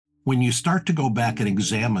when you start to go back and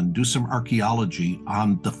examine, do some archaeology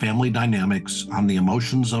on the family dynamics, on the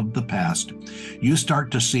emotions of the past, you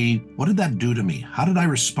start to see, what did that do to me? How did I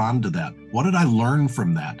respond to that? What did I learn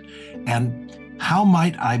from that? And how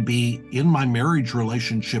might I be in my marriage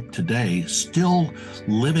relationship today still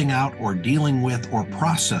living out or dealing with or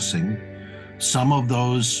processing some of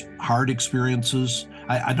those hard experiences?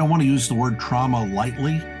 I don't want to use the word trauma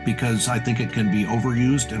lightly because I think it can be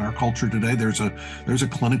overused in our culture today. There's a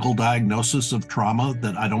clinical diagnosis of trauma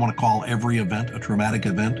that I don't want to call every event a traumatic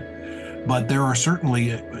event, but there are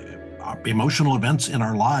certainly emotional events in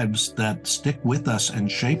our lives that stick with us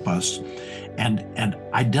and shape us, and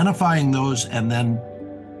identifying those and then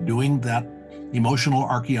doing that emotional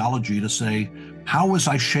archaeology to say, how was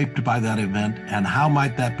I shaped by that event and how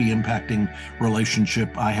might that be impacting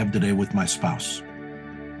relationship I have today with my spouse?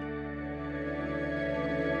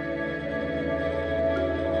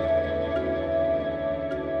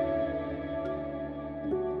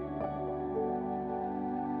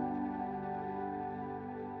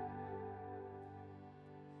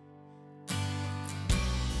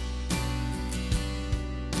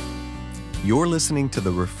 You're listening to the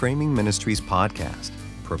Reframing Ministries podcast,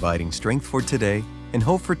 providing strength for today and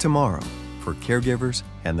hope for tomorrow for caregivers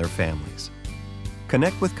and their families.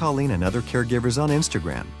 Connect with Colleen and other caregivers on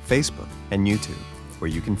Instagram, Facebook, and YouTube, where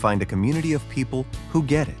you can find a community of people who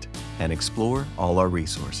get it and explore all our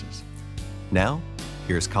resources. Now,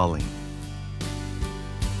 here's Colleen.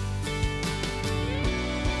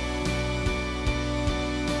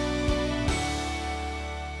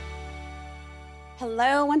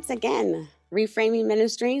 Hello, once again, Reframing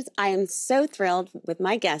Ministries. I am so thrilled with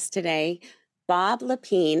my guest today, Bob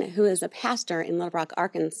Lepine, who is a pastor in Little Rock,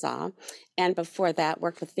 Arkansas, and before that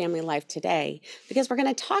worked with Family Life Today, because we're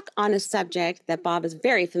going to talk on a subject that Bob is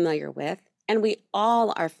very familiar with, and we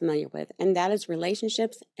all are familiar with, and that is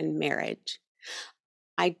relationships and marriage.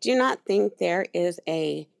 I do not think there is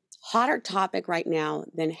a hotter topic right now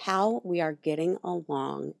than how we are getting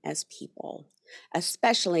along as people,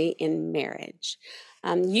 especially in marriage.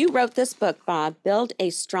 You wrote this book, Bob, Build a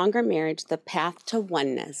Stronger Marriage, The Path to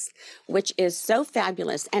Oneness, which is so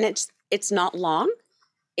fabulous. And it's not long.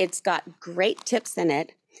 It's got great tips in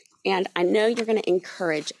it. And I know you're going to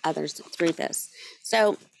encourage others through this.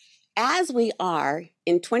 So as we are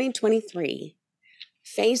in 2023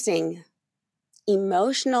 facing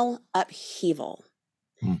emotional upheaval,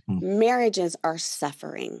 marriages are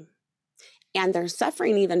suffering. And they're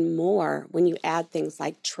suffering even more when you add things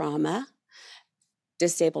like trauma,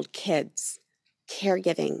 disabled kids,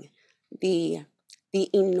 caregiving, the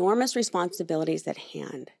enormous responsibilities at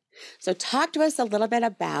hand. So talk to us a little bit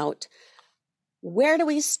about, where do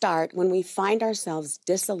we start when we find ourselves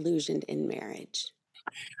disillusioned in marriage?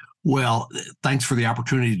 Well, thanks for the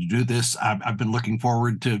opportunity to do this. I've been looking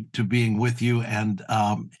forward to being with you. And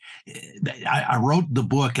I wrote the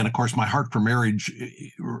book, and of course, my heart for marriage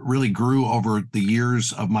really grew over the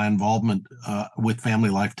years of my involvement with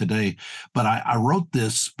Family Life Today. But I wrote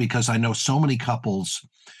this because I know so many couples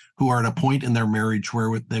who are at a point in their marriage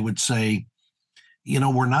where they would say, you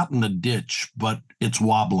know, we're not in the ditch, but it's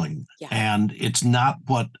wobbling. Yeah. And it's not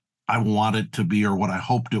what I want it to be or what I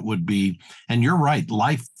hoped it would be. And you're right,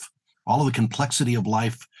 life, all of the complexity of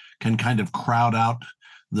life can kind of crowd out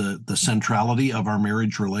the centrality of our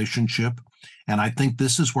marriage relationship. And I think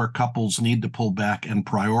this is where couples need to pull back and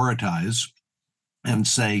prioritize and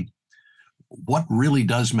say, what really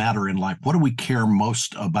does matter in life? What do we care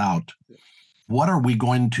most about? What are we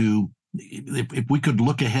going to, if we could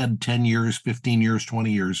look ahead 10 years, 15 years,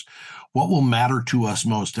 20 years, what will matter to us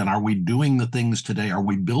most? And are we doing the things today? Are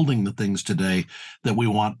we building the things today that we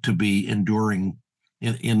want to be enduring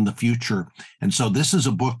in the future? And so this is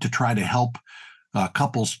a book to try to help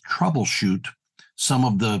couples troubleshoot some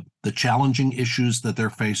of the challenging issues that they're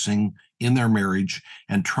facing in their marriage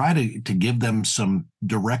and try to give them some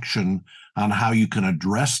direction on how you can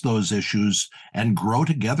address those issues and grow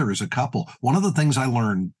together as a couple. One of the things I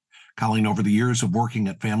learned, Colleen, over the years of working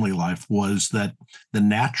at Family Life was that the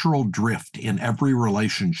natural drift in every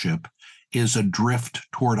relationship is a drift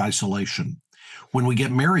toward isolation. When we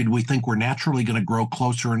get married, we think we're naturally going to grow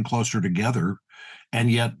closer and closer together.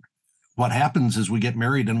 And yet what happens is we get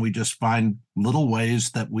married and we just find little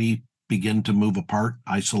ways that we begin to move apart,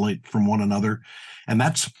 isolate from one another. And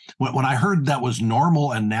that's when I heard that was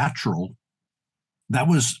normal and natural, that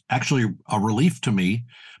was actually a relief to me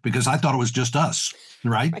because I thought it was just us,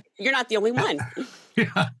 right? You're not the only one.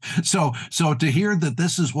 Yeah. So to hear that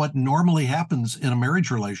this is what normally happens in a marriage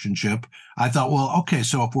relationship, I thought, well, okay,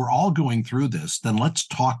 so if we're all going through this, then let's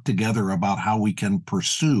talk together about how we can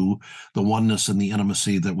pursue the oneness and the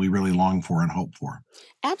intimacy that we really long for and hope for.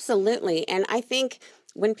 Absolutely. And I think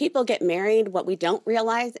when people get married, what we don't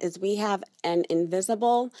realize is we have an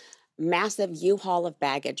invisible, massive U-Haul of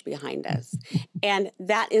baggage behind us. And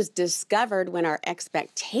that is discovered when our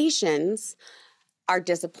expectations are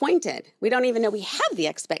disappointed. We don't even know we have the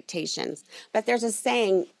expectations. But there's a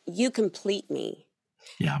saying, you complete me.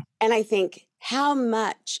 Yeah. And I think how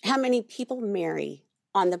many people marry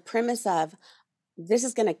on the premise of this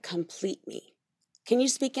is going to complete me. Can you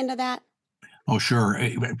speak into that? Oh, sure.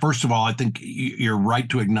 First of all, I think you're right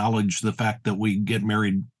to acknowledge the fact that we get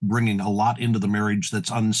married, bringing a lot into the marriage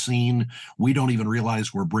that's unseen. We don't even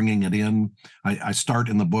realize we're bringing it in. I start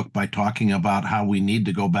in the book by talking about how we need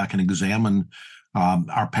to go back and examine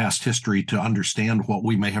our past history to understand what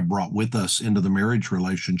we may have brought with us into the marriage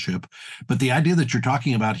relationship. But the idea that you're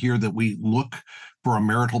talking about here, that we look for a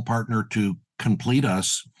marital partner to complete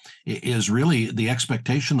us, is really the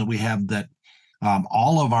expectation that we have that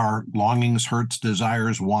all of our longings, hurts,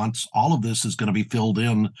 desires, wants, all of this is going to be filled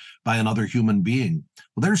in by another human being.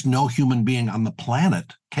 Well, there's no human being on the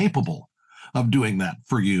planet capable of doing that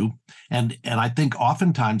for you. And I think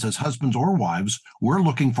oftentimes as husbands or wives, we're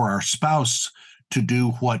looking for our spouse to do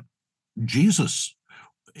what Jesus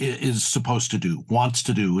is supposed to do, wants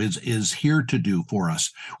to do, is here to do for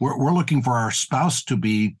us. We're looking for our spouse to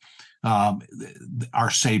be our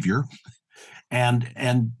savior,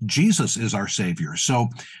 and Jesus is our savior. So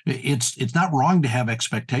it's not wrong to have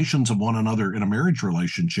expectations of one another in a marriage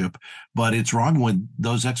relationship, but it's wrong when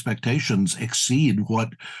those expectations exceed what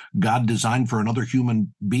God designed for another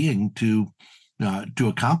human being to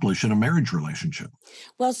accomplish in a marriage relationship.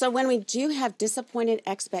 Well, so when we do have disappointed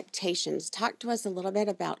expectations, talk to us a little bit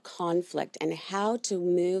about conflict and how to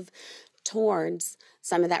move towards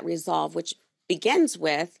some of that resolve, which begins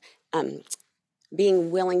with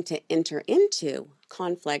being willing to enter into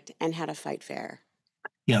conflict and how to fight fair.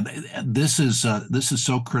 Yeah, this is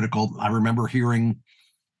so critical. I remember hearing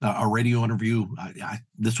a radio interview.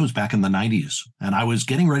 This was back in the 90s, and I was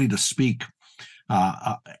getting ready to speak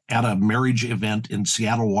at a marriage event in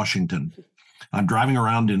Seattle, Washington. I'm driving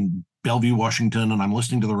around in Bellevue, Washington, and I'm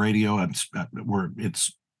listening to the radio.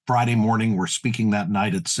 It's Friday morning. We're speaking that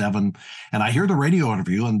night at 7, and I hear the radio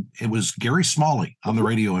interview, and it was Gary Smalley on the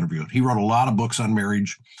radio interview. He wrote a lot of books on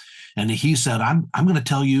marriage, and he said, "I'm going to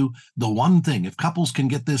tell you the one thing. If couples can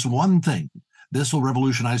get this one thing, this will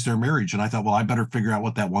revolutionize their marriage." And I thought, well, I better figure out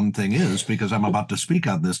what that one thing is because I'm about to speak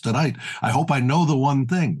on this tonight. I hope I know the one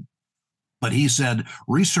thing. But he said,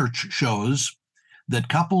 research shows that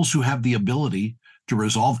couples who have the ability to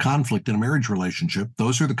resolve conflict in a marriage relationship,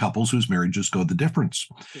 those are the couples whose marriages go the difference.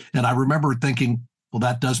 And I remember thinking, well,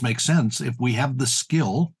 that does make sense. If we have the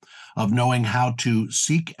skill of knowing how to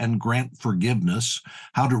seek and grant forgiveness,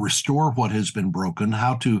 how to restore what has been broken,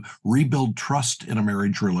 how to rebuild trust in a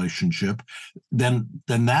marriage relationship, then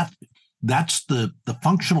that's the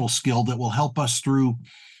functional skill that will help us through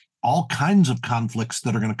all kinds of conflicts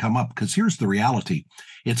that are going to come up. Because here's the reality.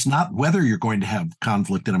 It's not whether you're going to have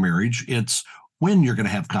conflict in a marriage, it's when you're going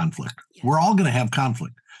to have conflict. Yes. We're all going to have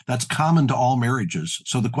conflict. That's common to all marriages.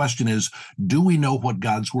 So the question is, do we know what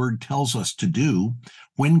God's word tells us to do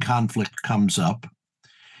when conflict comes up?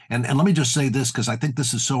 And let me just say this, because I think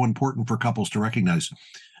this is so important for couples to recognize.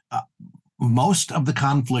 Most of the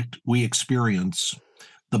conflict we experience,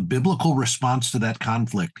 the biblical response to that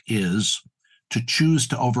conflict is to choose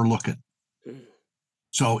to overlook it.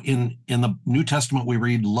 So in the New Testament, we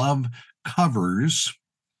read, love covers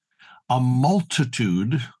a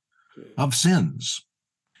multitude of sins.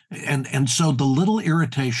 And so the little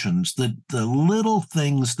irritations, the little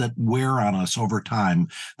things that wear on us over time,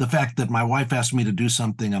 the fact that my wife asked me to do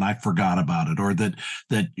something and I forgot about it, or that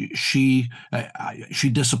she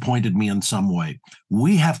disappointed me in some way,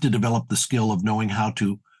 we have to develop the skill of knowing how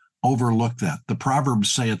to overlook that. The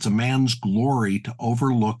Proverbs say it's a man's glory to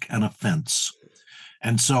overlook an offense.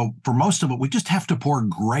 And so for most of it, we just have to pour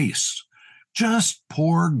grace. Just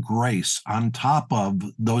pour grace on top of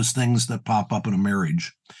those things that pop up in a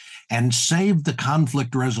marriage and save the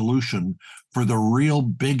conflict resolution for the real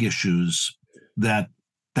big issues that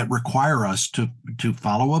require us to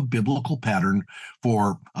follow a biblical pattern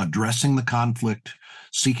for addressing the conflict,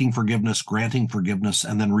 seeking forgiveness, granting forgiveness,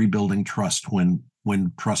 and then rebuilding trust when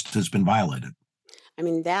trust has been violated. I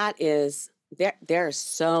mean, there's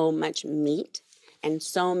so much meat and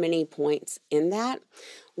so many points in that.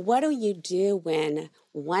 What do you do when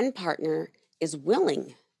one partner is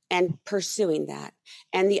willing and pursuing that.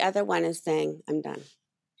 And the other one is saying, I'm done.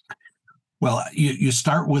 Well, you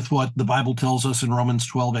start with what the Bible tells us in Romans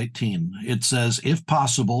 12:18. It says, if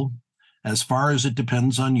possible, as far as it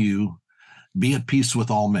depends on you, be at peace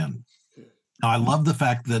with all men. Now, I love the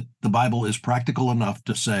fact that the Bible is practical enough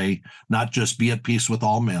to say, not just be at peace with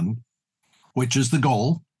all men, which is the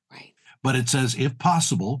goal, Right. but it says, if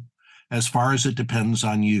possible, as far as it depends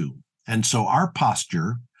on you. And so our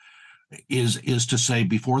posture is to say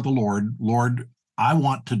before the Lord, Lord, I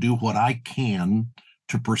want to do what I can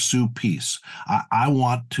to pursue peace. I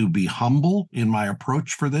want to be humble in my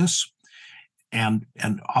approach for this. And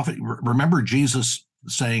often remember Jesus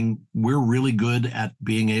saying we're really good at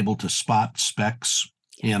being able to spot specks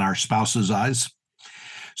in our spouse's eyes.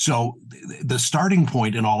 So the starting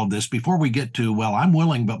point in all of this, before we get to, well, I'm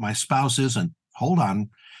willing, but my spouse isn't, hold on.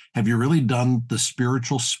 Have you really done the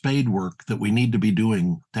spiritual spade work that we need to be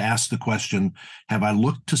doing to ask the question, have I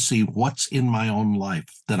looked to see what's in my own life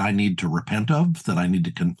that I need to repent of, that I need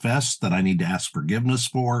to confess, that I need to ask forgiveness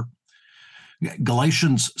for?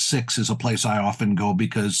 Galatians 6 is a place I often go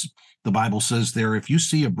because the Bible says there, if you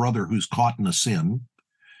see a brother who's caught in a sin,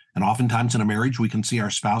 and oftentimes in a marriage, we can see our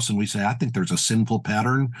spouse and we say, I think there's a sinful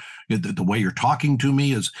pattern. The way you're talking to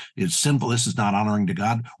me is sinful. This is not honoring to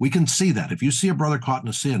God. We can see that. If you see a brother caught in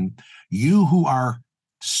a sin, you who are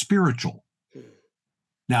spiritual.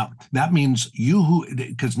 Now, that means you who,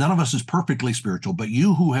 because none of us is perfectly spiritual, but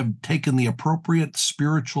you who have taken the appropriate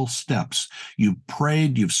spiritual steps, you've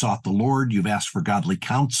prayed, you've sought the Lord, you've asked for godly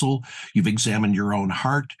counsel, you've examined your own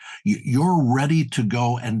heart, you're ready to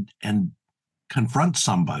go and confront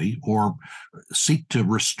somebody or seek to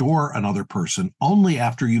restore another person only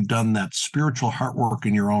after you've done that spiritual heart work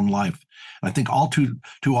in your own life. I think all too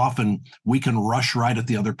often we can rush right at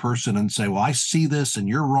the other person and say, well, I see this and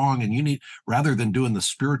you're wrong and you need, rather than doing the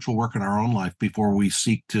spiritual work in our own life before we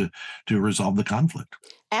seek to resolve the conflict.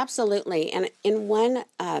 Absolutely. And in one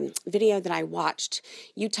video that I watched,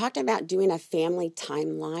 you talked about doing a family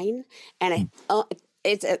timeline, and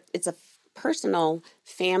it's a personal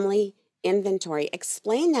family inventory.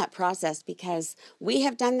 Explain that process, because we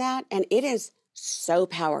have done that and it is so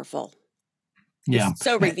powerful. Yeah. It's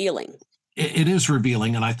so revealing. It is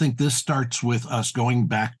revealing. And I think this starts with us going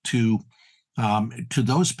back to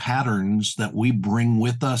those patterns that we bring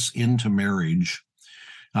with us into marriage.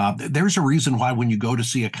 There's a reason why when you go to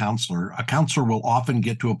see a counselor will often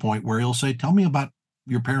get to a point where he'll say, tell me about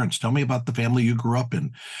your parents, tell me about the family you grew up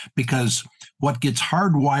in, because what gets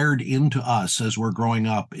hardwired into us as we're growing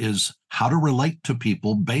up is how to relate to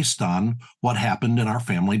people based on what happened in our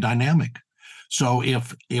family dynamic. So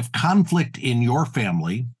if conflict in your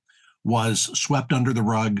family was swept under the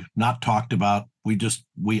rug, not talked about,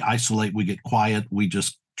 we isolate, we get quiet, we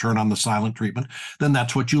just turn on the silent treatment, then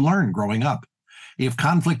that's what you learn growing up. If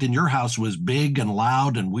conflict in your house was big and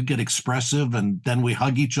loud and we get expressive and then we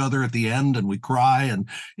hug each other at the end and we cry, and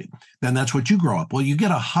then that's what you grow up. Well, you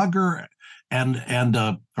get a hugger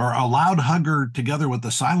or a loud hugger together with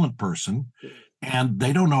a silent person, and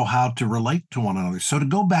they don't know how to relate to one another. So to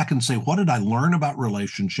go back and say, what did I learn about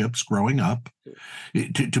relationships growing up?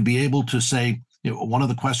 To be able to say, one of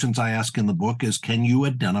the questions I ask in the book is, can you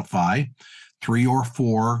identify 3 or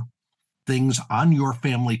 4 things on your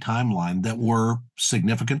family timeline that were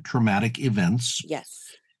significant traumatic events? Yes.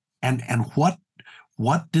 And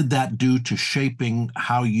what did that do to shaping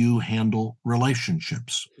how you handle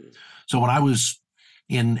relationships? So when I was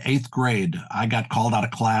in 8th grade, I got called out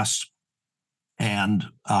of class, and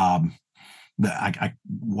I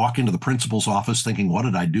walk into the principal's office thinking, what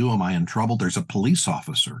did I do? Am I in trouble? There's a police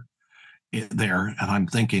officer there, and I'm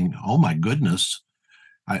thinking, oh my goodness,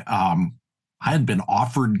 I had been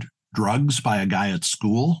offered drugs by a guy at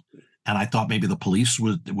school, and I thought maybe the police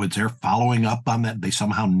was there following up on that. They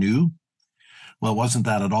somehow knew. Well, it wasn't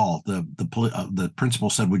that at all. The principal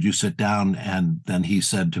said, would you sit down? And then he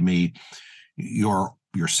said to me, your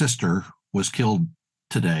sister was killed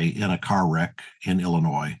today in a car wreck in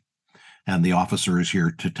Illinois, and the officer is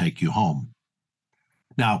here to take you home.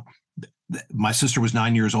 Now, my sister was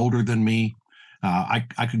 9 years older than me.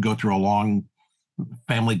 I could go through a long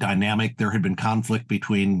family dynamic. There had been conflict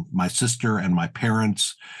between my sister and my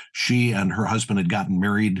parents. She and her husband had gotten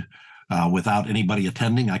married without anybody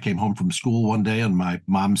attending. I came home from school one day and my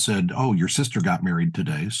mom said, oh, your sister got married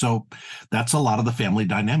today. So that's a lot of the family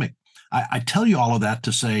dynamic. I tell you all of that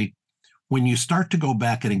to say, when you start to go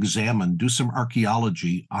back and examine, do some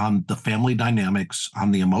archaeology on the family dynamics,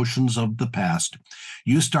 on the emotions of the past,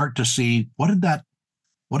 you start to see, what did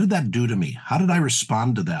that do to me? How did I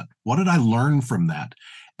respond to that? What did I learn from that?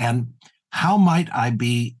 And how might I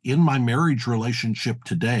be in my marriage relationship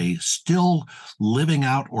today, still living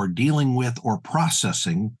out or dealing with or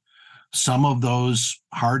processing some of those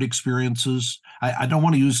hard experiences? I don't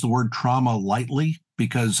want to use the word trauma lightly,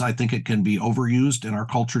 because I think it can be overused in our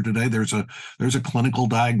culture today. There's a clinical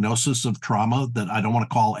diagnosis of trauma that I don't want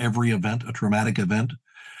to call every event a traumatic event,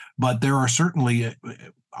 but there are certainly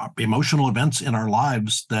emotional events in our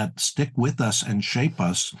lives that stick with us and shape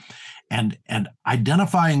us, and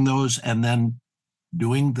identifying those and then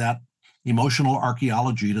doing that emotional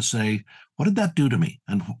archaeology to say, what did that do to me,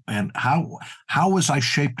 and how was I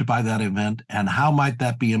shaped by that event, and how might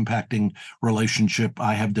that be impacting relationship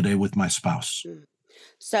I have today with my spouse? Mm.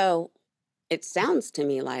 So it sounds to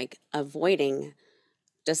me like avoiding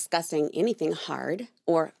discussing anything hard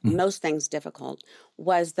or Mm. most things difficult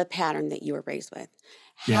was the pattern that you were raised with.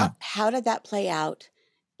 Yeah. How did that play out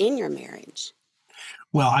in your marriage?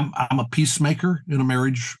 Well, I'm a peacemaker in a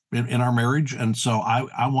marriage, in our marriage, and so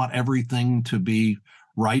I want everything to be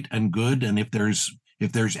right and good. And if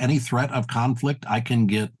there's any threat of conflict, I can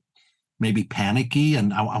get maybe panicky,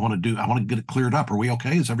 and I want to get it cleared up. Are we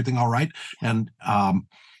okay? Is everything all right? And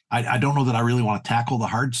I don't know that I really want to tackle the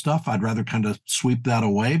hard stuff. I'd rather kind of sweep that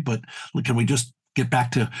away. But can we just get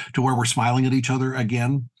back to where we're smiling at each other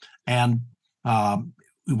again? And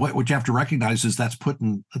what you have to recognize is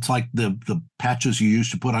it's like the patches you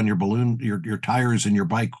used to put on your balloon, your tires and your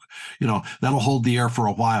bike. That'll hold the air for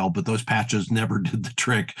a while, but those patches never did the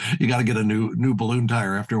trick. You got to get a new balloon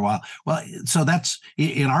tire after a while. Well, so that's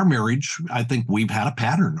in our marriage. I think we've had a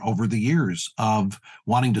pattern over the years of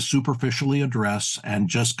wanting to superficially address and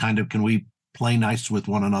just kind of, can we play nice with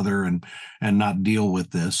one another and not deal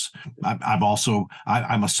with this. I'm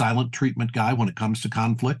a silent treatment guy when it comes to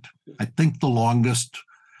conflict. I think the longest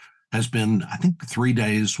has been, I think 3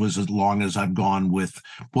 days was as long as I've gone with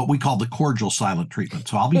what we call the cordial silent treatment.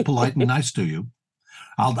 So I'll be polite and nice to you.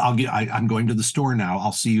 I'm going to the store now.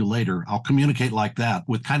 I'll see you later. I'll communicate like that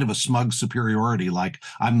with kind of a smug superiority, like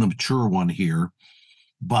I'm the mature one here.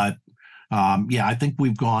 But yeah, I think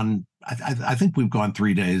we've gone. I think we've gone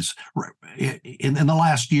 3 days. In the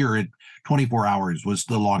last year, 24 hours was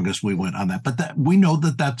the longest we went on that. But we know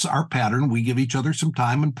that that's our pattern. We give each other some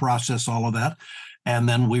time and process all of that. And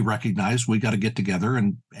then we recognize we got to get together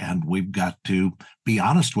and we've got to be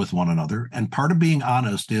honest with one another. And part of being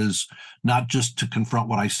honest is not just to confront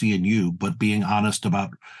what I see in you, but being honest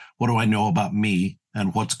about what do I know about me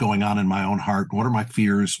and what's going on in my own heart. What are my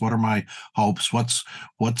fears? What are my hopes? What's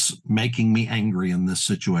making me angry in this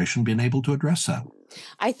situation? Being able to address that.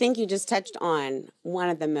 I think you just touched on one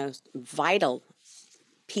of the most vital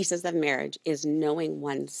pieces of marriage is knowing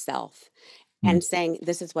oneself and saying,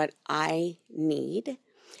 this is what I need.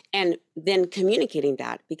 And then communicating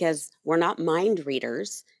that, because we're not mind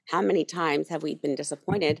readers. How many times have we been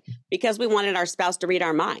disappointed because we wanted our spouse to read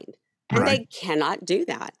our mind? And Right. they cannot do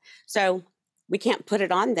that. So we can't put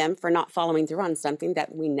it on them for not following through on something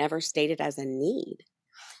that we never stated as a need.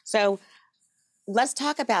 So let's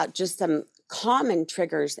talk about just some common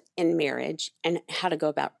triggers in marriage and how to go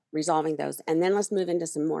about resolving those. And then let's move into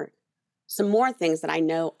some more things that I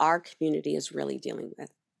know our community is really dealing with.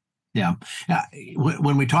 Yeah.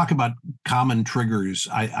 When we talk about common triggers,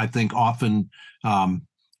 I think often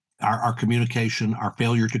our communication, our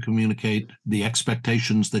failure to communicate, the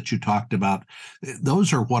expectations that you talked about,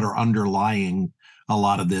 those are what are underlying a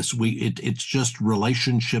lot of this. It's just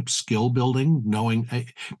relationship skill building, knowing.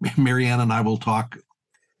 Marianne and I will talk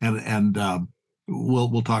and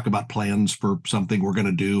we'll talk about plans for something we're going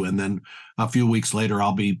to do. And then a few weeks later,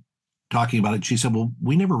 I'll be talking about it. She said, well,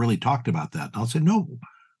 we never really talked about that. And I'll say, no,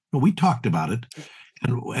 we talked about it.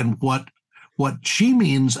 And what she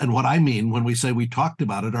means and what I mean when we say we talked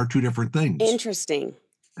about it are two different things. Interesting.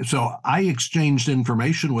 So I exchanged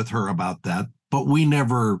information with her about that, but we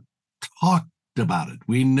never talked about it.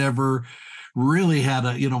 We never really had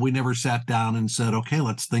we never sat down and said, okay,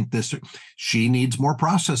 let's think this. She needs more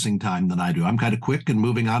processing time than I do. I'm kind of quick and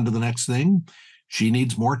moving on to the next thing. She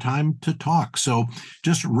needs more time to talk. So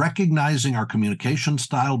just recognizing our communication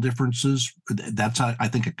style differences, that's, I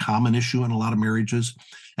think, a common issue in a lot of marriages.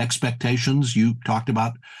 Expectations, you talked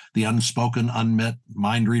about the unspoken, unmet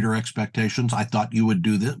mind reader expectations. I thought you would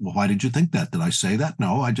do this. Well, why did you think that? Did I say that?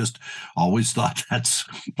 No, I just always thought that's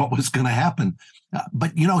what was going to happen.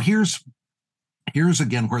 But, here's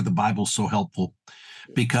again where the Bible's so helpful,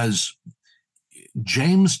 because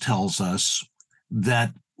James tells us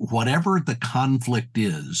that whatever the conflict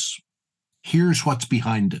is, here's what's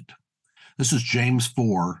behind it. This is James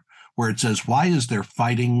 4, where it says, why is there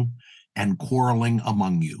fighting and quarreling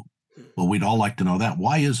among you? Well, we'd all like to know that.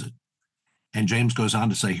 Why is it? And James goes on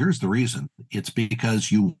to say, here's the reason. It's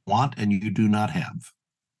because you want and you do not have.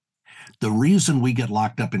 The reason we get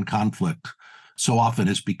locked up in conflict so often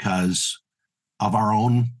is because of our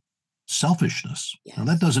own selfishness. Yes. Now,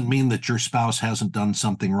 that doesn't mean that your spouse hasn't done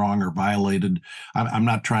something wrong or violated. I'm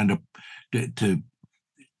not trying to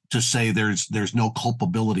say there's no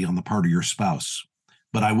culpability on the part of your spouse.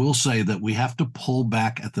 But I will say that we have to pull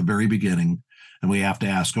back at the very beginning and we have to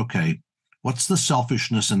ask, okay, what's the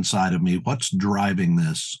selfishness inside of me? What's driving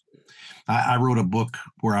this? I wrote a book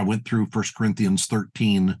where I went through 1 Corinthians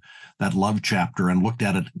 13, that love chapter, and looked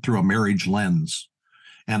at it through a marriage lens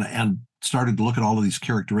and started to look at all of these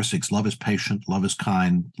characteristics. Love is patient, love is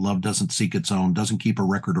kind, love doesn't seek its own, doesn't keep a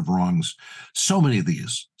record of wrongs. So many of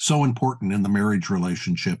these, so important in the marriage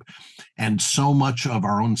relationship. And so much of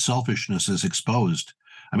our own selfishness is exposed.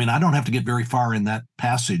 I mean, I don't have to get very far in that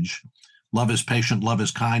passage. Love is patient, love is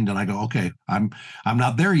kind. And I go, okay, I'm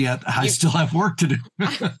not there yet. I still have work to do.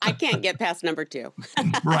 I can't get past number 2.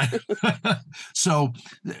 Right. So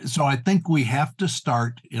I think we have to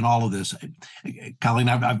start in all of this. Colleen,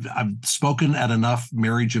 I've spoken at enough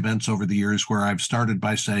marriage events over the years where I've started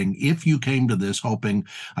by saying, if you came to this hoping,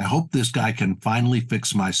 I hope this guy can finally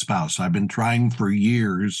fix my spouse. I've been trying for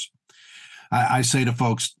years. I say to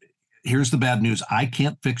folks, here's the bad news. I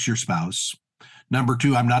can't fix your spouse. Number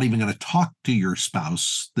 2, I'm not even going to talk to your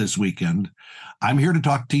spouse this weekend. I'm here to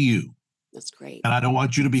talk to you. That's great. And I don't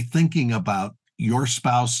want you to be thinking about your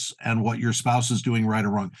spouse and what your spouse is doing right or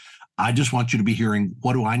wrong. I just want you to be hearing,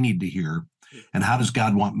 what do I need to hear? And how does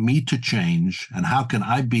God want me to change? And how can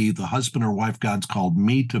I be the husband or wife God's called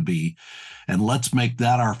me to be? And let's make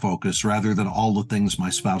that our focus rather than all the things my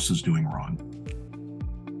spouse is doing wrong.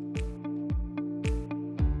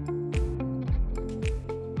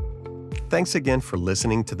 Thanks again for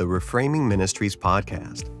listening to the Reframing Ministries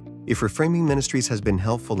podcast. If Reframing Ministries has been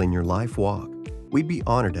helpful in your life walk, we'd be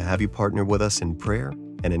honored to have you partner with us in prayer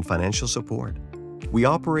and in financial support. We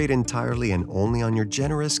operate entirely and only on your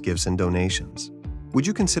generous gifts and donations. Would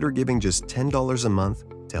you consider giving just $10 a month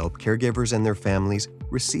to help caregivers and their families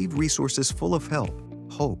receive resources full of help,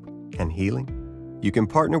 hope, and healing? You can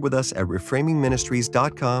partner with us at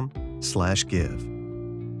reframingministries.com/give.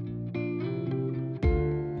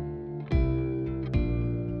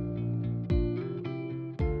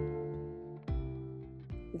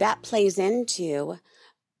 That plays into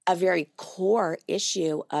a very core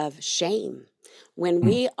issue of shame. When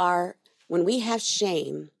we have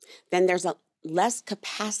shame, then there's a less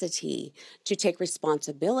capacity to take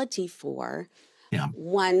responsibility for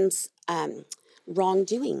one's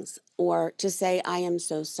wrongdoings or to say, I am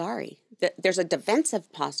so sorry. There's a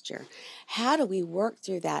defensive posture. How do we work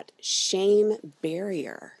through that shame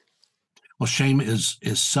barrier? Well, shame is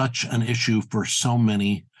such an issue for so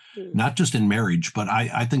many, not just in marriage, but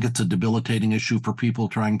I think it's a debilitating issue for people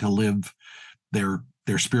trying to live their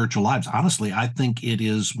spiritual lives. Honestly, I think it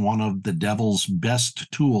is one of the devil's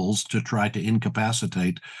best tools to try to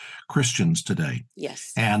incapacitate Christians today.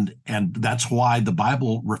 Yes. And that's why the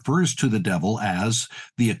Bible refers to the devil as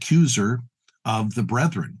the accuser of the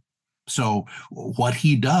brethren. So what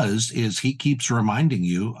he does is he keeps reminding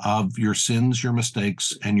you of your sins, your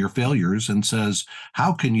mistakes, and your failures, and says,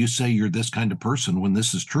 how can you say you're this kind of person when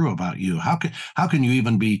this is true about you? How can you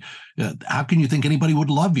even be, how can you think anybody would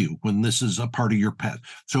love you when this is a part of your past?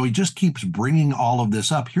 So he just keeps bringing all of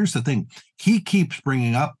this up. Here's the thing. He keeps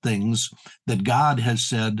bringing up things that God has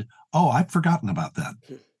said, oh, I've forgotten about that.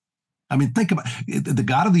 I mean, think about it.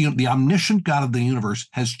 The omniscient God of the universe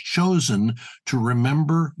has chosen to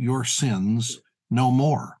remember your sins no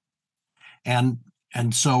more. And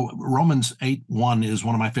so Romans 8:1 is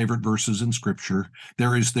one of my favorite verses in Scripture.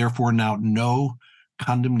 There is therefore now no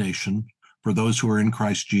condemnation for those who are in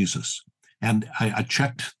Christ Jesus. And I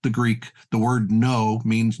checked the Greek. The word no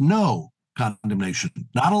means no condemnation,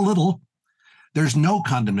 not a little. There's no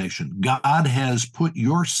condemnation. God has put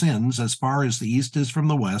your sins as far as the east is from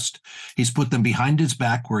the west. He's put them behind his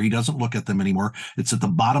back where he doesn't look at them anymore. It's at the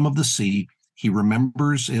bottom of the sea. He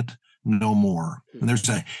remembers it no more. And there's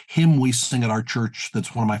a hymn we sing at our church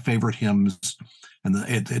that's one of my favorite hymns, and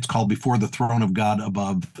it's called Before the Throne of God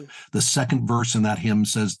Above. The second verse in that hymn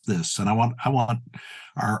says this, and I want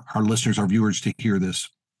our listeners, our viewers to hear this.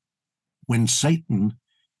 When Satan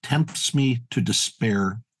tempts me to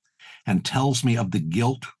despair and tells me of the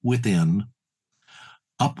guilt within,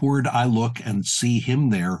 upward I look and see him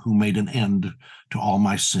there who made an end to all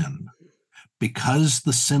my sin. Because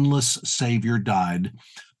the sinless Savior died,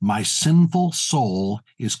 my sinful soul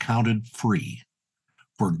is counted free.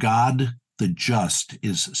 For God, the just,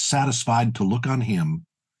 is satisfied to look on him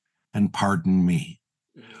and pardon me.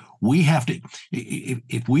 We have to,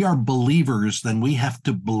 if we are believers, then we have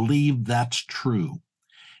to believe that's true.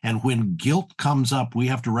 And when guilt comes up, we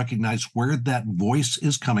have to recognize where that voice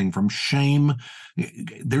is coming from. Shame,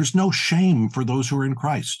 there's no shame for those who are in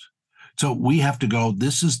Christ. So we have to go,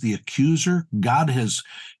 this is the accuser. God has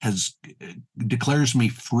declares me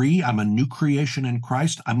free. I'm a new creation in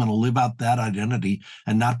Christ. I'm going to live out that identity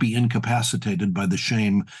and not be incapacitated by the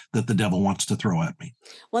shame that the devil wants to throw at me.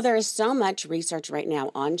 Well, there is so much research right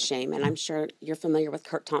now on shame, and I'm sure you're familiar with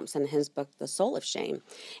Kurt Thompson and his book, The Soul of Shame.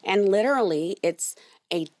 And literally, it's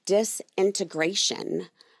a disintegration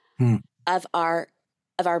of our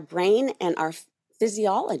brain and our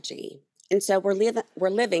physiology. And so we're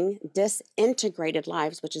living disintegrated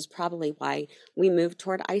lives, which is probably why we move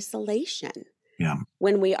toward isolation. Yeah.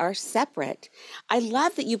 When we are separate. I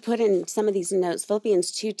love that you put in some of these notes,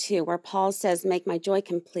 Philippians 2:2, where Paul says, make my joy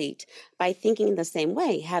complete by thinking the same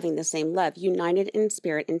way, having the same love, united in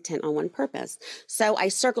spirit, intent on one purpose. So I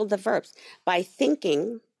circled the verbs by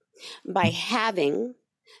thinking, by having,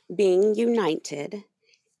 being united,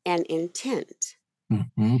 and intent.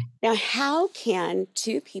 Mm-hmm. Now, how can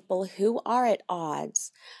two people who are at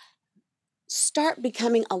odds start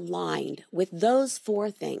becoming aligned with those four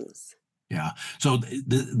things? Yeah. So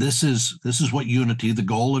this is what unity, the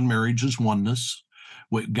goal in marriage is oneness.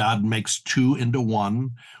 God makes two into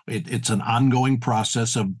one. It's an ongoing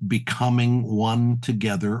process of becoming one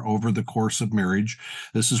together over the course of marriage.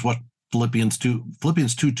 This is what Philippians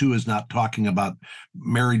 2:2 is not talking about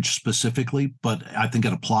marriage specifically, but I think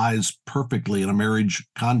it applies perfectly in a marriage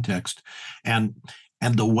context. And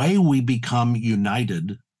the way we become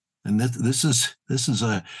united, and this is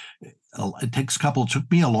it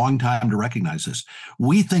took me a long time to recognize this.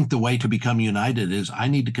 We think the way to become united is I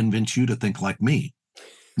need to convince you to think like me.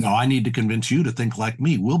 No, I need to convince you to think like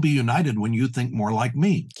me. We'll be united when you think more like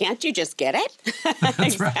me. Can't you just get it? That's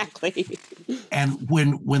exactly. Right. And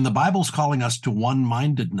when the Bible's calling us to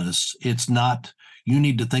one-mindedness, it's not you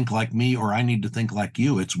need to think like me or I need to think like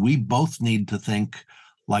you. It's we both need to think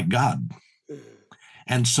like God.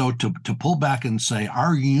 And so to pull back and say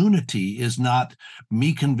our unity is not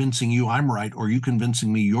me convincing you I'm right or you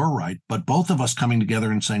convincing me you're right, but both of us coming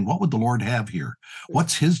together and saying, what would the Lord have here?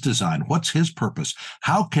 What's his design? What's his purpose?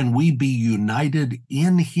 How can we be united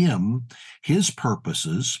in him, his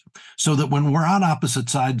purposes, so that when we're on opposite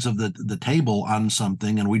sides of the table on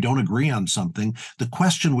something and we don't agree on something, the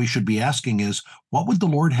question we should be asking is, what would the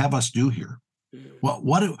Lord have us do here? What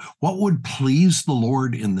would please the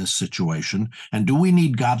Lord in this situation? And do we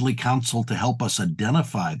need godly counsel to help us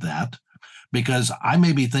identify that? Because I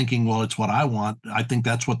may be thinking, well, it's what I want. I think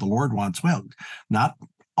that's what the Lord wants. Well, not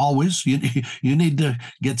always. You need to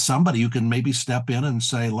get somebody who can maybe step in and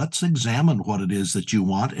say, let's examine what it is that you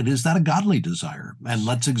want. And is that a godly desire? And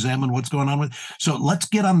let's examine what's going on with. So let's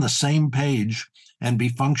get on the same page and be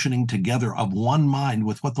functioning together of one mind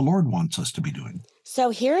with what the Lord wants us to be doing.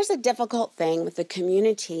 So here's a difficult thing with the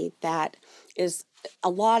community that is a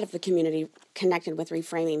lot of the community connected with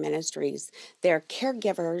Reframing Ministries. They're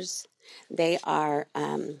caregivers. They are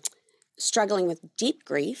struggling with deep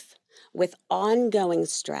grief, with ongoing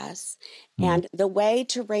stress. And the way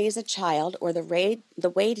to raise a child or the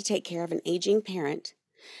way to take care of an aging parent,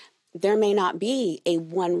 there may not be a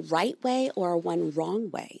one right way or a one wrong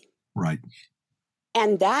way. Right.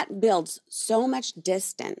 And that builds so much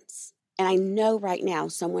distance. And I know right now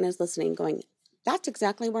someone is listening going, that's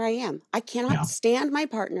exactly where I am. I cannot stand my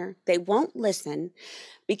partner. They won't listen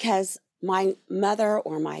because my mother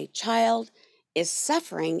or my child is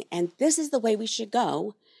suffering and this is the way we should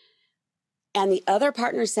go. And the other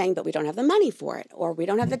partner is saying, but we don't have the money for it, or we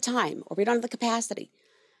don't have the time, or we don't have the capacity.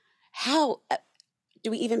 How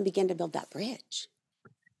do we even begin to build that bridge?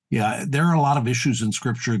 Yeah, there are a lot of issues in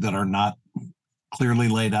Scripture that are not clearly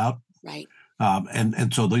laid out. Right.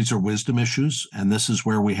 And so these are wisdom issues, and this is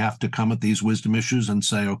where we have to come at these wisdom issues and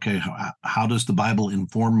say, okay, how does the Bible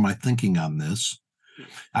inform my thinking on this?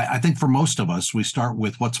 I think for most of us, we start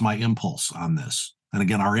with what's my impulse on this? And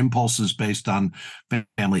again, our impulse is based on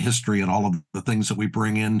family history and all of the things that we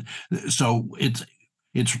bring in. So it's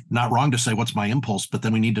not wrong to say, what's my impulse? But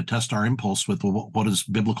then we need to test our impulse with what does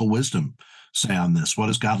biblical wisdom say on this? What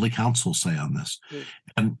does godly counsel say on this?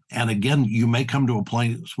 And again, you may come to a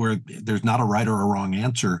place where there's not a right or a wrong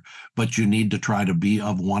answer, but you need to try to be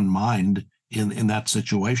of one mind in that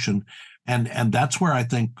situation. And that's where I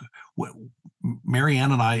think Mary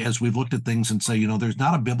Ann and I, as we've looked at things and say, there's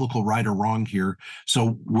not a biblical right or wrong here.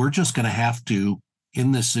 So we're just going to have to,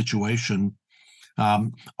 in this situation,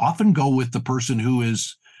 often go with the person who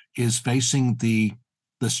is facing the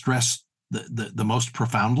stress the most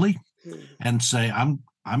profoundly and say,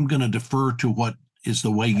 I'm going to defer to what is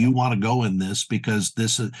the way you want to go in this, because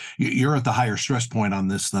this is, you're at the higher stress point on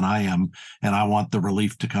this than I am, and I want the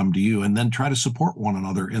relief to come to you, and then try to support one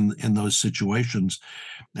another in those situations.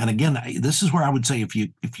 And again, this is where I would say, if you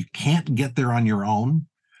can't get there on your own,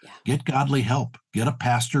 get godly help, get a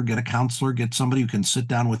pastor, get a counselor, get somebody who can sit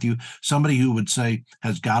down with you, somebody who would say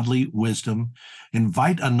has godly wisdom.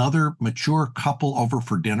 Invite another mature couple over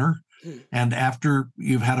for dinner. And after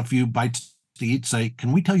you've had a few bites to eat, say,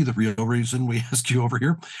 can we tell you the real reason we asked you over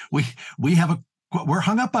here? We're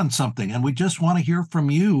hung up on something, and we just want to hear from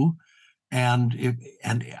you. And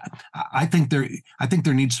I think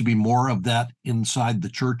there needs to be more of that inside the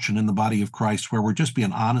church and in the body of Christ, where we're just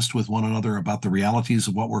being honest with one another about the realities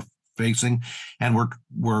of what we're facing, and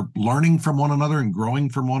we're learning from one another and growing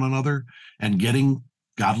from one another and getting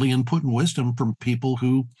godly input and wisdom from people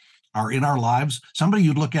who are in our lives. Somebody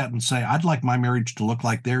you'd look at and say, I'd like my marriage to look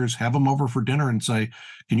like theirs. Have them over for dinner and say,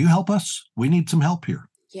 can you help us? We need some help here.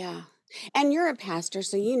 Yeah. And you're a pastor,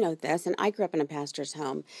 so you know this, and I grew up in a pastor's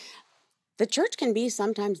home. The church can be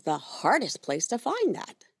sometimes the hardest place to find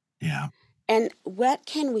that. Yeah. And what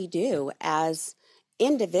can we do as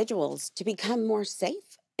individuals to become more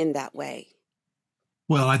safe in that way?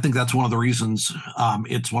 Well, I think that's one of the reasons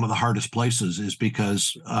it's one of the hardest places, is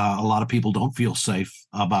because a lot of people don't feel safe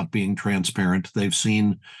about being transparent. They've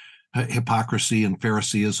seen hypocrisy and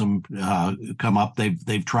Phariseeism come up.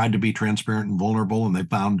 They've tried to be transparent and vulnerable, and they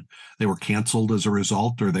found they were canceled as a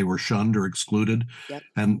result, or they were shunned or excluded. Yep.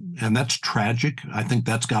 And that's tragic. I think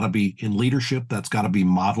that's got to be in leadership. That's got to be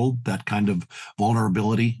modeled, that kind of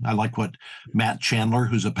vulnerability. I like what Matt Chandler,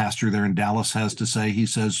 who's a pastor there in Dallas, has to say. He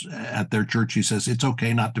says at their church, he says, it's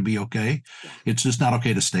okay not to be okay. It's just not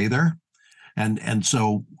okay to stay there. And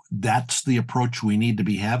so that's the approach we need to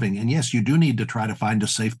be having. And yes, you do need to try to find a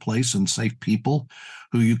safe place and safe people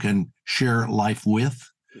who you can share life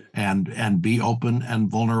with and be open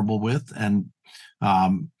and vulnerable with. And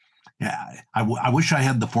I wish I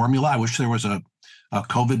had the formula. I wish there was a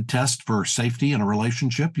COVID test for safety in a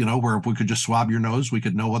relationship, where if we could just swab your nose, we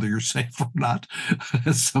could know whether you're safe or not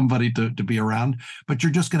as somebody to be around. But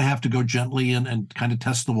you're just going to have to go gently in and kind of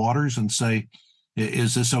test the waters and say,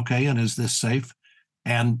 is this okay? And is this safe?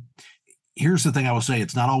 And here's the thing I will say,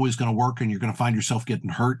 it's not always going to work, and you're going to find yourself getting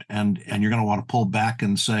hurt, and you're going to want to pull back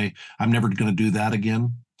and say, I'm never going to do that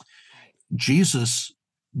again. Jesus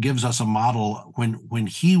gives us a model when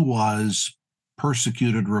he was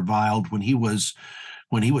persecuted, reviled, when he was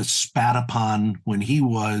spat upon, when he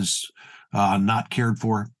was not cared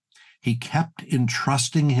for, he kept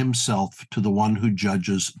entrusting himself to the one who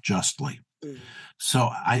judges justly.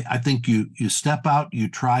 So I think you step out, you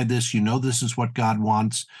try this, this is what God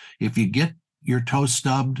wants. If you get your toe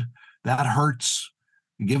stubbed, that hurts.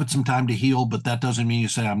 You give it some time to heal, but that doesn't mean you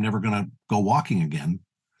say, I'm never going to go walking again.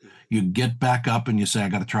 You get back up and you say, I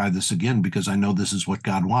got to try this again because I know this is what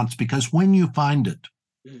God wants. Because when you find it,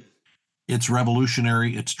 it's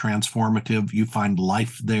revolutionary, it's transformative. You find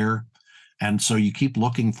life there. And so you keep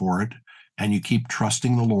looking for it, and you keep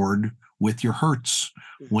trusting the Lord with your hurts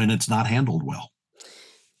when it's not handled well.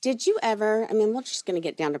 Did you ever, we're just going to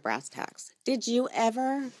get down to brass tacks. Did you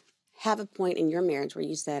ever have a point in your marriage where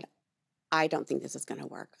you said, I don't think this is going to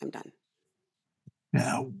work, I'm done?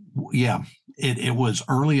 Yeah, it was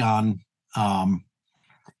early on.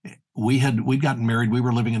 We'd gotten married. We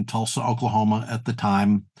were living in Tulsa, Oklahoma at the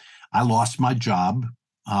time. I lost my job.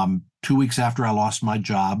 2 weeks after I lost my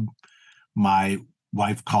job, my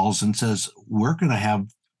wife calls and says, we're going to have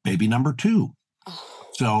baby number 2. Oh.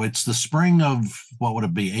 So it's the spring of, what would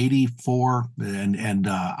it be, 84, and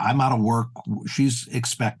I'm out of work. She's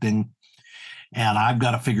expecting, and I've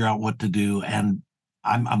got to figure out what to do. And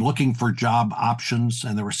I'm looking for job options,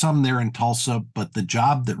 and there were some there in Tulsa, but the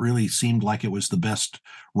job that really seemed like it was the best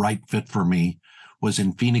right fit for me was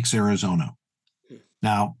in Phoenix, Arizona.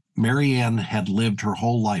 Now, Marianne had lived her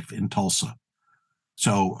whole life in Tulsa.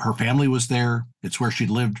 So her family was there. It's where she'd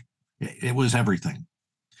lived. It was everything.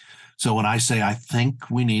 So when I say, I think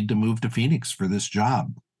we need to move to Phoenix for this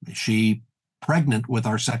job, she, pregnant with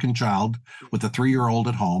our second child, with a 3-year-old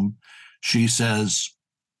at home, she says,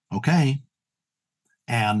 okay.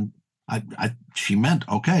 And she meant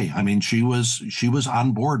okay. She was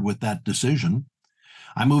on board with that decision.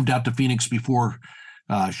 I moved out to Phoenix before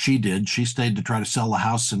she did. She stayed to try to sell the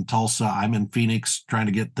house in Tulsa. I'm in Phoenix trying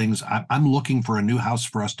to get things. I'm looking for a new house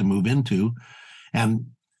for us to move into. And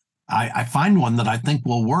I find one that I think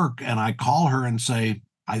will work. And I call her and say,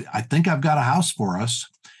 I think I've got a house for us.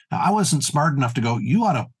 Now, I wasn't smart enough to go, you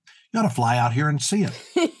ought to fly out here and see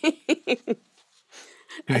it.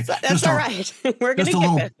 Okay. That's all right. We're going just to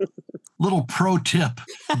a get it. little pro tip.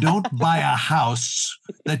 Don't buy a house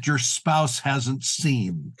that your spouse hasn't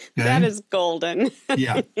seen. Okay? That is golden.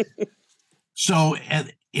 Yeah. So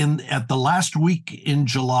at the last week in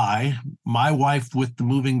July, my wife with the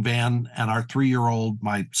moving van and our 3-year-old,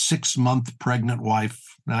 my 6-month pregnant wife,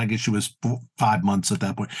 I guess she was 5 months at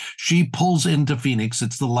that point, she pulls into Phoenix.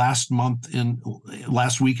 It's the last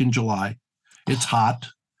week in July. It's hot.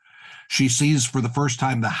 She sees for the first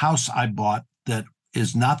time the house I bought that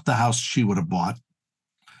is not the house she would have bought.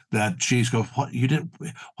 That she's go,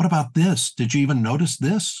 what about this? Did you even notice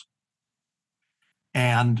this?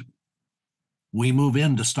 And we move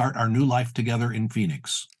in to start our new life together in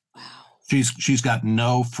Phoenix. Wow. She's got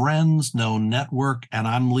no friends, no network, and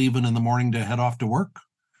I'm leaving in the morning to head off to work.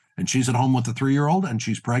 And she's at home with the 3-year-old, and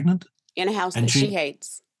she's pregnant. In a house that she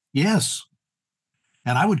hates. Yes.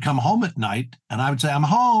 And I would come home at night, and I would say, I'm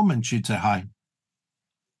home, and she'd say, hi.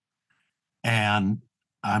 And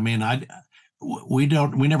I mean, we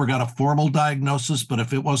never got a formal diagnosis, but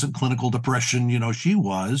if it wasn't clinical depression, she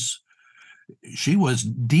was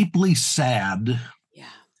deeply sad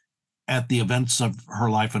at the events of her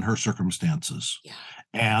life and her circumstances. Yeah.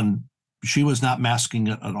 And she was not masking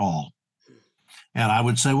it at all. And I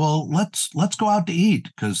would say, well, let's go out to eat,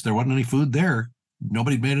 because there wasn't any food there.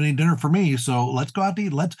 Nobody made any dinner for me. So let's go out to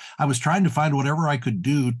eat. I was trying to find whatever I could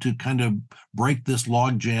do to kind of break this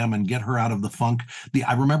log jam and get her out of the funk.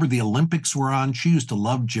 I remember the Olympics were on. She used to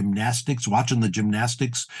love gymnastics, watching the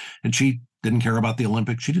gymnastics, and she didn't care about the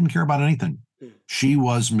Olympics. She didn't care about anything. She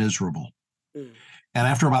was miserable. And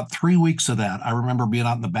after about 3 weeks of that, I remember being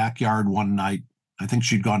out in the backyard one night. I think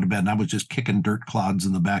she'd gone to bed, and I was just kicking dirt clods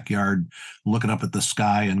in the backyard, looking up at the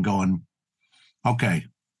sky and going, okay,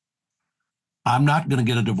 I'm not going to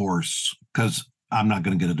get a divorce, because I'm not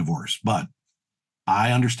going to get a divorce, but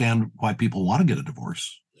I understand why people want to get a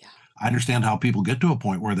divorce. Yeah. I understand how people get to a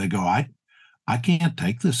point where they go, I can't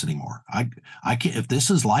take this anymore. I can't, if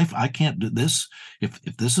this is life, I can't do this. If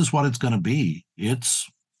this is what it's going to be, it's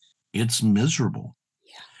miserable.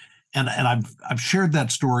 Yeah. And I've shared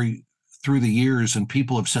that story through the years, and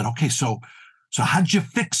people have said, okay, so how'd you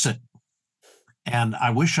fix it? And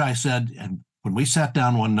I wish I said, and when we sat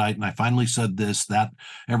down one night and I finally said this, that,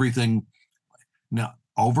 everything. Now,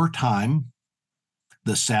 over time,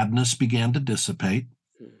 the sadness began to dissipate.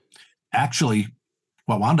 Actually,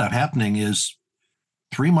 what wound up happening is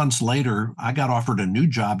 3 months later, I got offered a new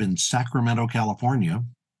job in Sacramento, California.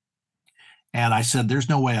 And I said, there's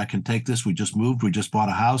no way I can take this. We just moved. We just bought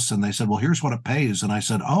a house. And they said, well, here's what it pays. And I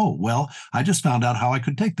said, oh, well, I just found out how I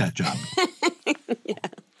could take that job. Yeah.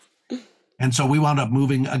 And so we wound up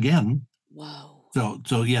moving again. Wow.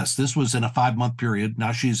 So yes, this was in a 5-month period.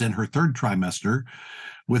 Now she's in her 3rd trimester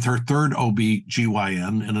with her 3rd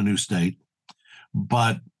OB-GYN in a new state.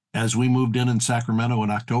 But as we moved in Sacramento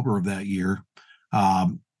in October of that year,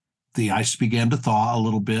 the ice began to thaw a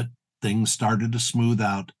little bit. Things started to smooth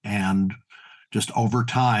out. And just over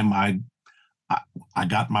time, I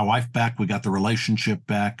got my wife back. We got the relationship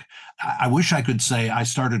back. I wish I could say I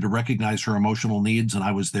started to recognize her emotional needs and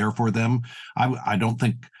I was there for them.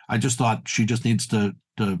 I just thought she just needs to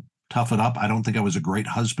tough it up. I don't think I was a great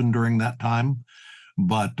husband during that time,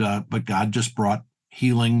 but God just brought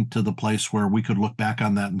healing to the place where we could look back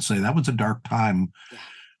on that and say that was a dark time.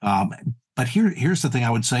 Yeah. But here's the thing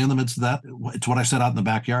I would say in the midst of that. It's what I said out in the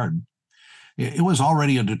backyard. It was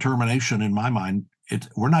already a determination in my mind.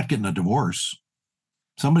 We're not getting a divorce.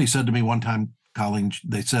 Somebody said to me one time, Colleen,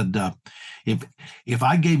 they said, if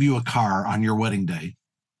I gave you a car on your wedding day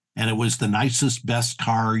and it was the nicest, best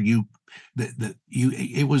car,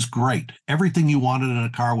 it was great. Everything you wanted in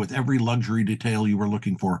a car with every luxury detail you were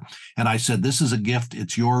looking for. And I said, this is a gift.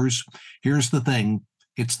 It's yours. Here's the thing.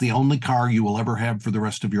 It's the only car you will ever have for the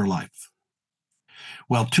rest of your life.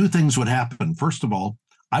 Well, 2 things would happen. First of all,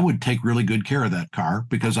 I would take really good care of that car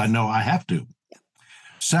because I know I have to.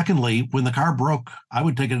 Secondly, when the car broke, I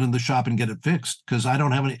would take it in the shop and get it fixed because I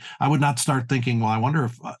would not start thinking, well, I wonder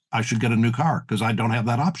if I should get a new car because I don't have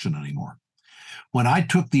that option anymore. When I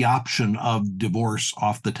took the option of divorce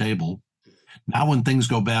off the table, now when things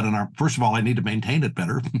go bad first of all, I need to maintain it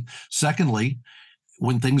better. Secondly,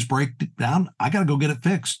 when things break down, I got to go get it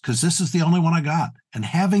fixed because this is the only one I got. And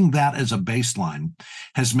having that as a baseline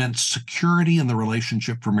has meant security in the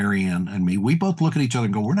relationship for Marianne and me. We both look at each other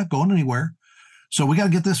and go, we're not going anywhere. So we got to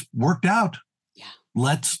get this worked out. Yeah.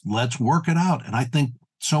 Let's work it out. And I think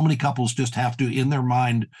so many couples just have to, in their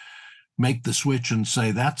mind, make the switch and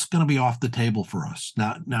say, that's going to be off the table for us.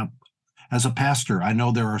 Now, as a pastor, I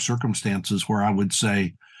know there are circumstances where I would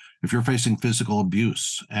say, if you're facing physical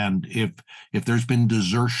abuse and if there's been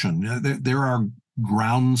desertion, there are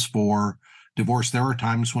grounds for divorce. There are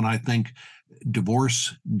times when I think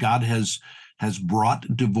divorce, God has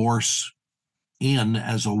brought divorce in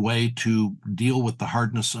as a way to deal with the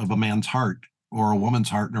hardness of a man's heart or a woman's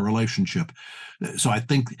heart in a relationship. So I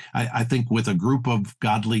think with a group of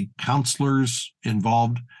godly counselors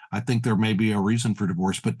involved, I think there may be a reason for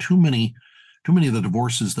divorce. But too many of the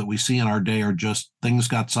divorces that we see in our day are just things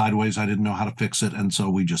got sideways. I didn't know how to fix it, and so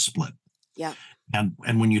we just split. Yeah.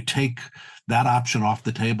 And when you take that option off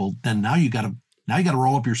the table, then now you got to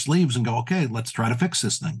roll up your sleeves and go, okay, let's try to fix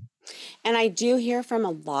this thing. And I do hear from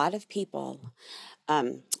a lot of people,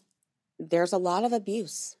 there's a lot of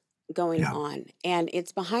abuse going on, and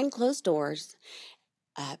it's behind closed doors.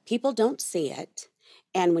 People don't see it.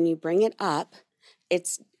 And when you bring it up,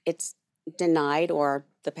 it's denied, or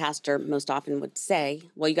the pastor most often would say,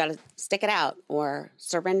 well, you got to stick it out or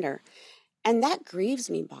surrender. And that grieves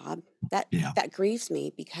me, Bob. That grieves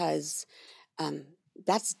me because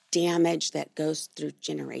that's damage that goes through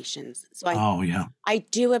generations. So I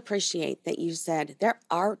do appreciate that you said there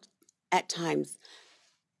are at times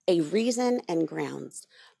a reason and grounds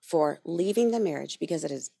for leaving the marriage because it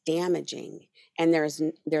is damaging and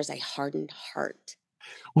there's a hardened heart.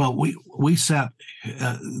 Well, we sat,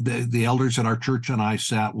 the elders at our church and I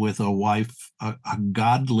sat with a wife, a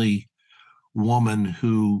godly woman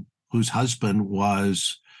whose husband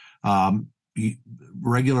was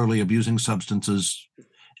regularly abusing substances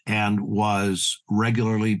and was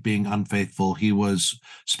regularly being unfaithful. He was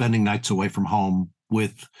spending nights away from home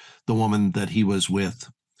with the woman that he was with.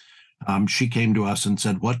 She came to us and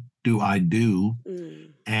said, "What do I do?"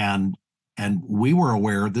 And we were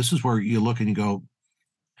aware. This is where you look and you go,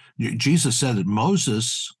 Jesus said that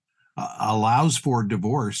Moses allows for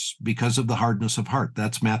divorce because of the hardness of heart.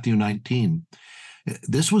 That's Matthew 19.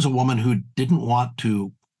 This was a woman who didn't want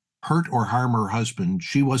to hurt or harm her husband.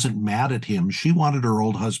 She wasn't mad at him. She wanted her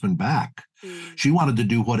old husband back. She wanted to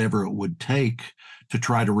do whatever it would take to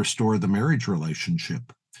try to restore the marriage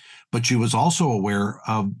relationship. But she was also aware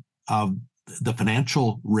of the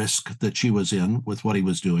financial risk that she was in with what he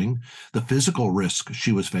was doing, the physical risk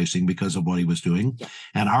she was facing because of what he was doing,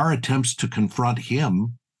 and our attempts to confront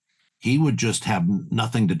him, he would just have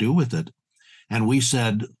nothing to do with it. And we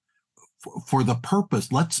said, for the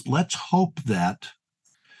purpose, let's hope that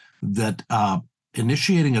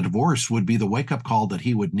initiating a divorce would be the wake-up call that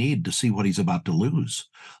he would need to see what he's about to lose.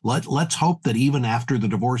 Let's hope that even after the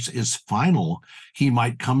divorce is final, he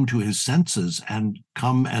might come to his senses and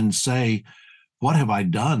come and say, what have I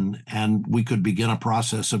done? And we could begin a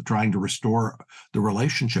process of trying to restore the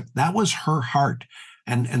relationship. That was her heart.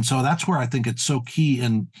 And so that's where I think it's so key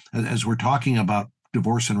as we're talking about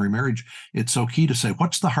divorce and remarriage, it's so key to say,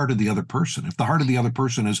 what's the heart of the other person? If the heart of the other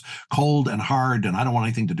person is cold and hard, and I don't want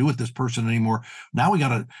anything to do with this person anymore, now we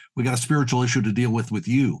got a spiritual issue to deal with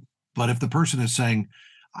you. But if the person is saying,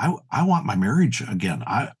 I want my marriage again,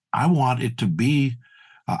 I want it to be,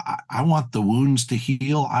 I want the wounds to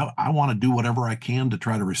heal, I want to do whatever I can to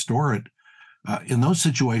try to restore it. In those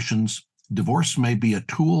situations, divorce may be a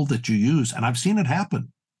tool that you use, and I've seen it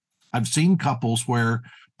happen. I've seen couples where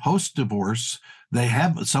post-divorce,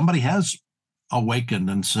 somebody has awakened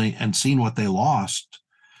and seen what they lost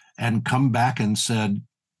and come back and said,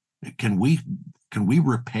 can we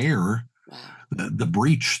repair the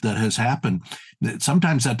breach that has happened?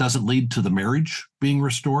 Sometimes that doesn't lead to the marriage being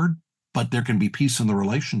restored, but there can be peace in the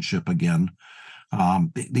relationship again.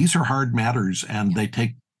 These are hard matters, and they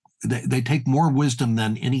take more wisdom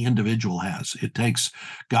than any individual has. It takes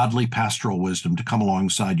godly pastoral wisdom to come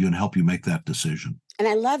alongside you and help you make that decision. And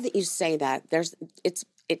I love that you say that.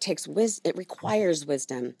 It takes wisdom. It requires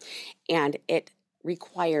wisdom, and it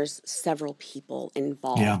requires several people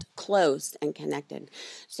involved, close and connected.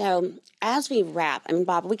 So as we wrap, I mean,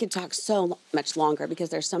 Bob, we could talk so much longer because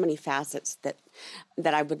there's so many facets that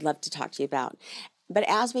I would love to talk to you about. But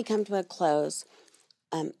as we come to a close,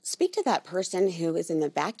 speak to that person who is in the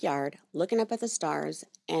backyard looking up at the stars,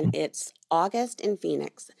 and it's August in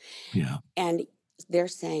Phoenix. Yeah. And they're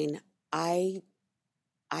saying, I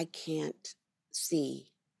can't see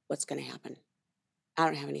what's going to happen. I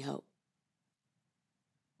don't have any hope.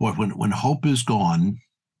 Well, when hope is gone,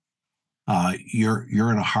 you're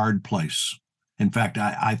in a hard place. In fact,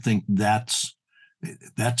 I think that's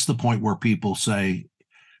the point where people say,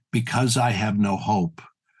 because I have no hope,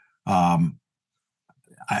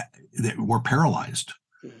 we're paralyzed.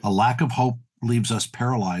 A lack of hope leaves us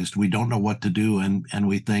paralyzed. We don't know what to do, and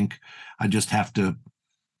we think, I just have to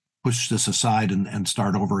push this aside and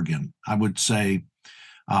start over again. I would say,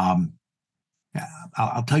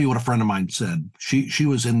 I'll tell you what a friend of mine said. She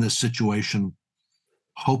was in this situation,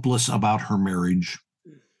 hopeless about her marriage,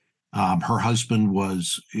 Her husband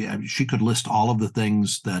she could list all of the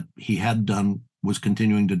things that he had done, was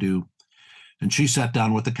continuing to do. And she sat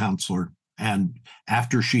down with the counselor. And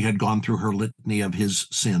after she had gone through her litany of his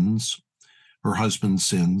sins, her husband's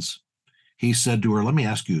sins, he said to her, let me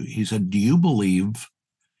ask you, he said, do you believe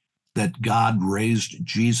that God raised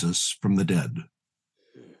Jesus from the dead?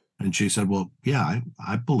 And she said, well, yeah,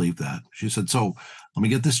 I believe that. She said, so let me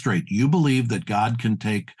get this straight. You believe that God can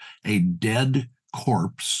take a dead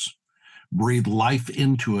corpse, breathe life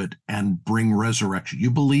into it, and bring resurrection.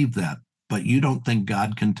 You believe that, but you don't think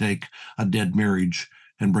God can take a dead marriage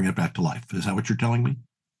and bring it back to life. Is that what you're telling me?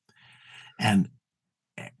 And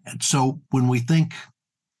so when we think,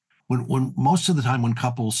 when most of the time when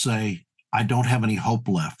couples say, I don't have any hope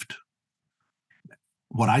left,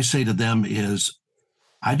 what I say to them is,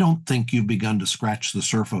 I don't think you've begun to scratch the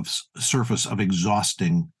surface of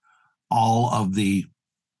exhausting all of the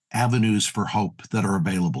avenues for hope that are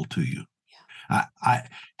available to you. Yeah.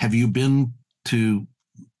 Have you been to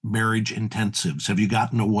marriage intensives? Have you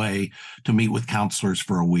gotten away to meet with counselors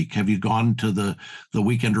for a week? Have you gone to the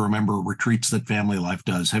Weekend to Remember retreats that Family Life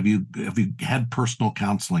does? Have you had personal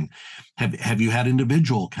counseling? Have you had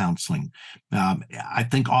individual counseling? I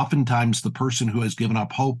think oftentimes the person who has given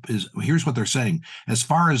up hope here's what they're saying: as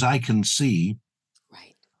far as I can see,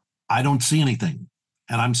 right, I don't see anything.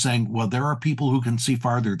 And I'm saying, well, there are people who can see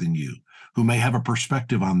farther than you, who may have a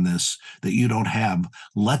perspective on this that you don't have.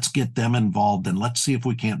 Let's get them involved, and let's see if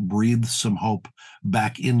we can't breathe some hope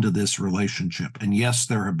back into this relationship. And yes,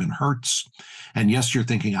 there have been hurts. And yes, you're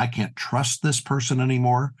thinking, I can't trust this person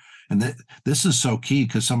anymore. And this is so key,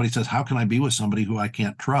 because somebody says, how can I be with somebody who I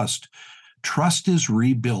can't trust? Trust is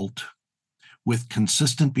rebuilt with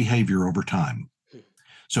consistent behavior over time.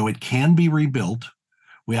 So it can be rebuilt.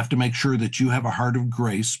 We have to make sure that you have a heart of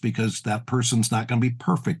grace, because that person's not going to be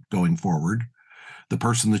perfect going forward, the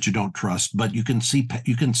person that you don't trust. But you can see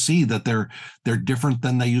that they're different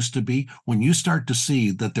than they used to be. When you start to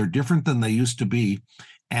see that they're different than they used to be,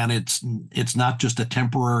 and it's not just a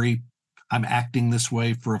temporary, I'm acting this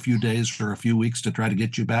way for a few days or a few weeks to try to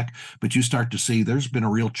get you back, but you start to see there's been a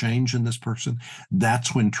real change in this person.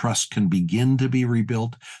 That's when trust can begin to be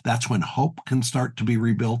rebuilt. That's when hope can start to be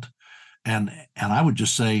rebuilt. And I would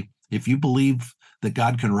just say, if you believe that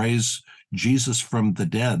God can raise Jesus from the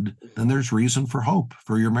dead, then there's reason for hope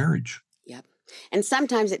for your marriage. Yep. And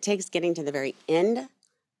sometimes it takes getting to the very end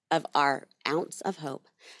of our ounce of hope.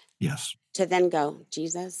 Yes. To then go,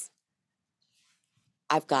 Jesus,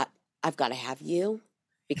 I've got to have you,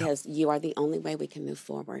 because you are the only way we can move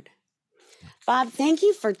forward. Bob, thank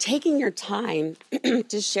you for taking your time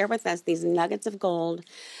to share with us these nuggets of gold,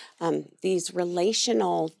 these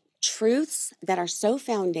relational truths that are so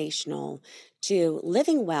foundational to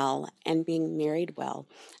living well and being married well.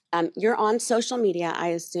 You're on social media, I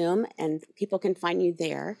assume, and people can find you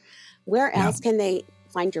there. Where else can they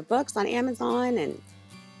find your books? On Amazon? And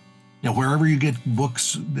wherever you get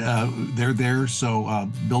books, they're there. So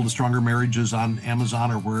Build a Stronger Marriage is on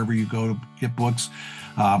Amazon or wherever you go to get books.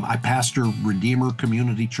 I pastor Redeemer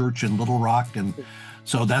Community Church in Little Rock, and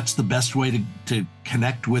so that's the best way to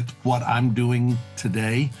connect with what I'm doing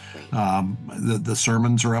today. The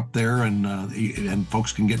sermons are up there, and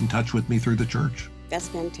folks can get in touch with me through the church. That's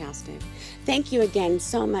fantastic. Thank you again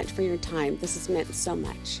so much for your time. This has meant so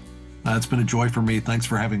much. It's been a joy for me. Thanks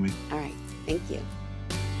for having me. All right. Thank you.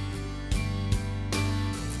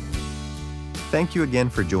 Thank you again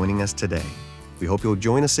for joining us today. We hope you'll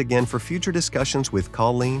join us again for future discussions with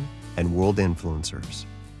Colleen and world influencers.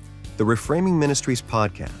 The Reframing Ministries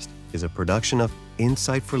podcast is a production of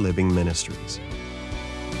Insight for Living Ministries.